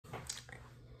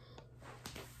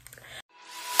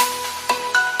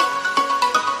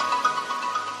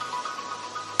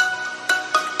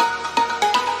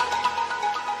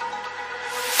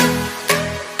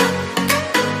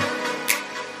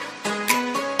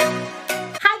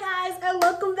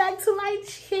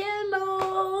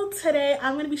today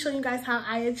I'm going to be showing you guys how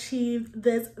I achieved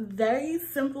this very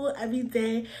simple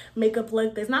everyday makeup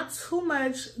look. There's not too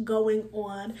much going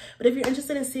on, but if you're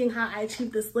interested in seeing how I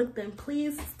achieved this look, then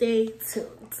please stay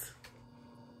tuned.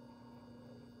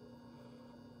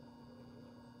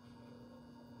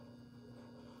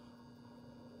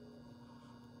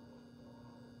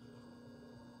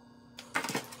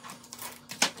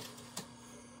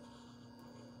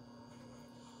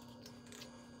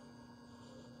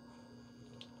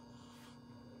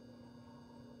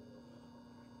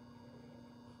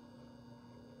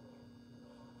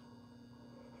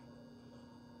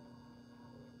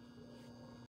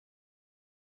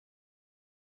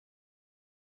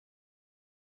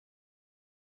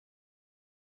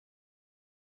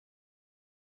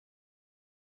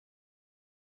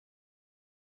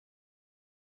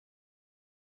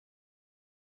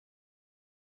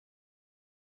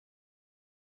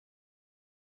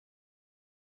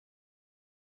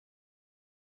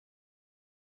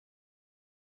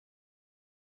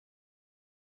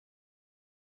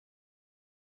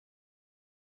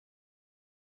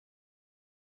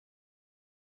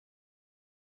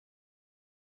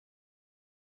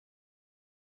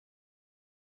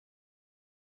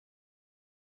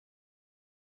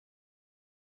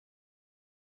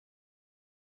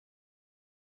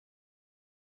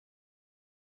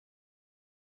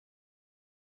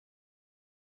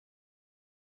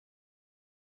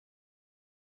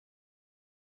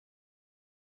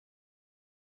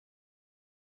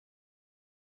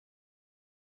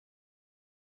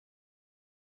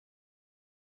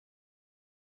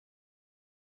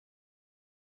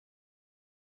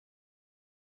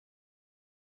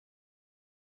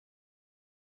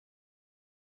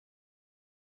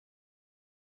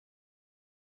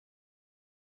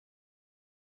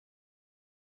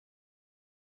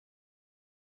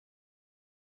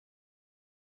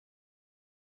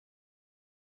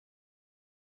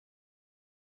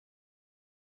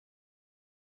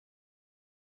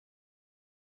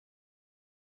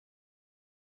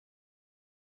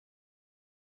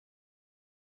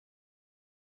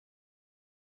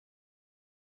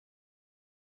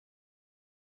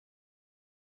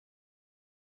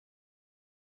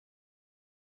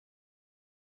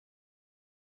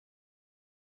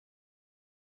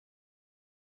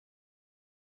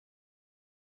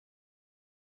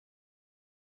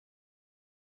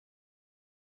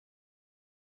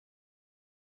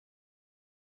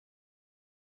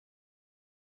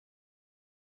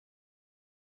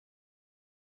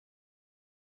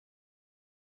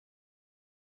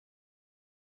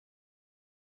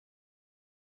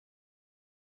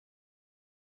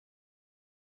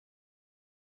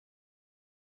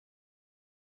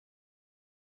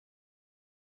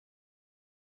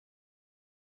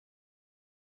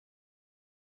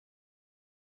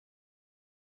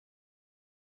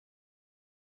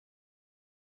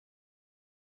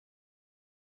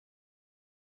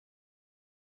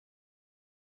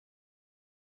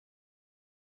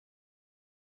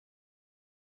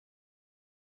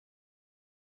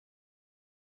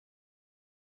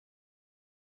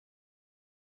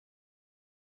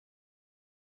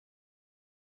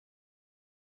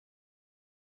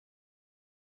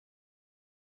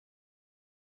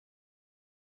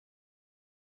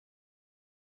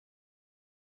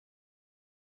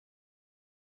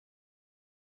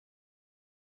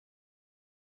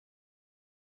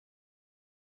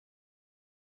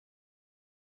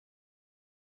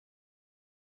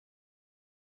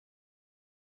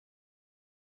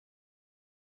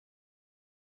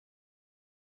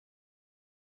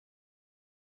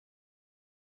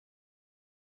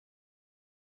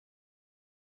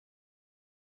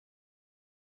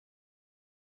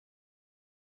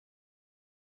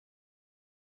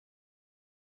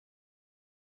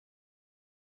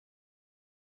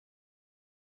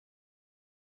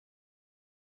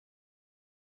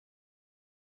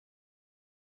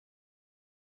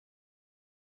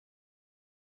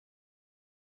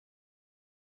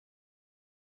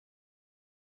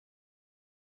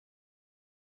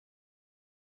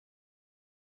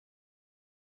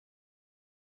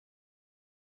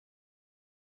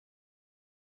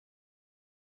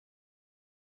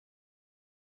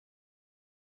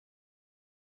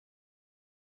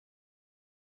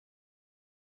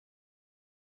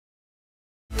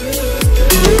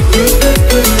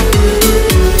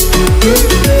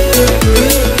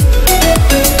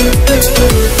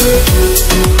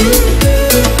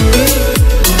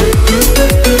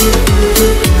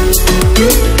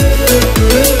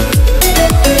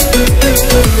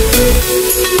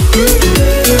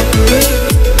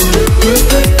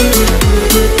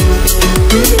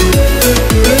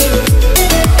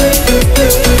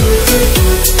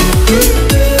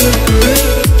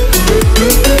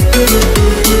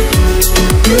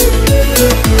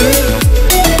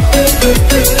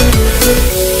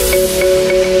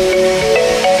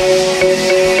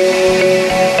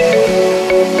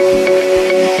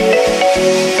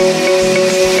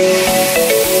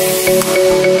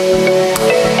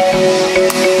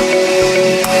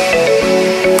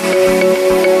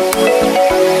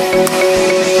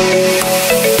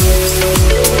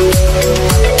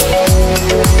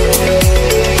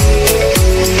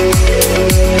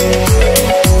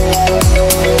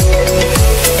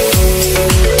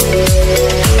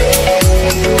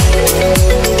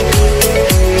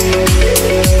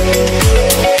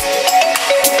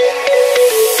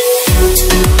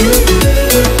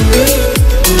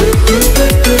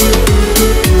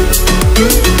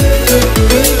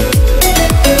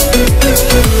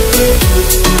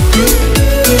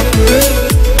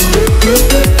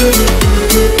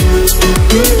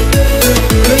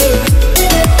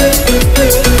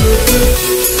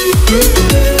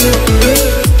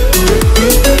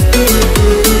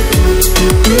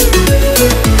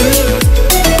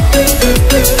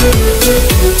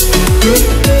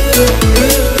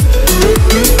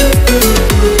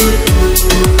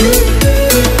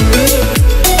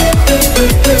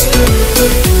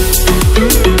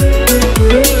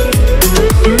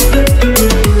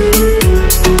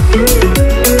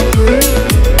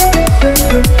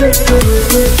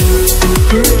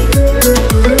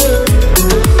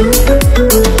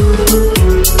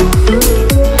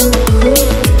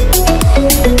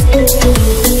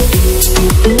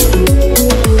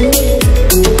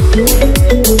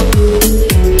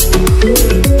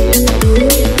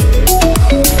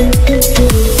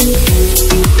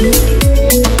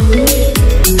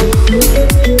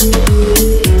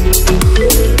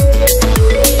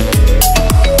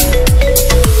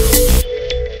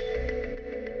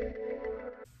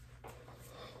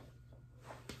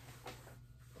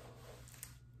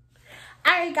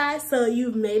 Alright guys, so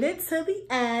you've made it to the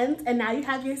end and now you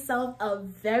have yourself a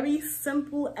very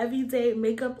simple everyday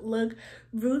makeup look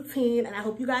routine, and I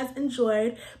hope you guys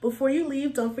enjoyed. Before you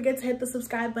leave, don't forget to hit the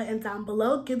subscribe button down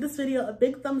below, give this video a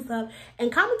big thumbs up,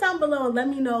 and comment down below and let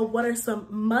me know what are some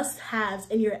must-haves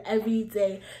in your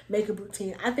everyday makeup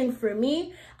routine. I think for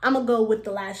me, I'm gonna go with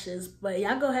the lashes, but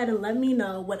y'all go ahead and let me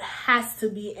know what has to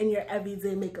be in your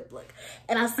everyday makeup look.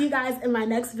 And I'll see you guys in my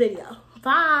next video.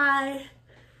 Bye!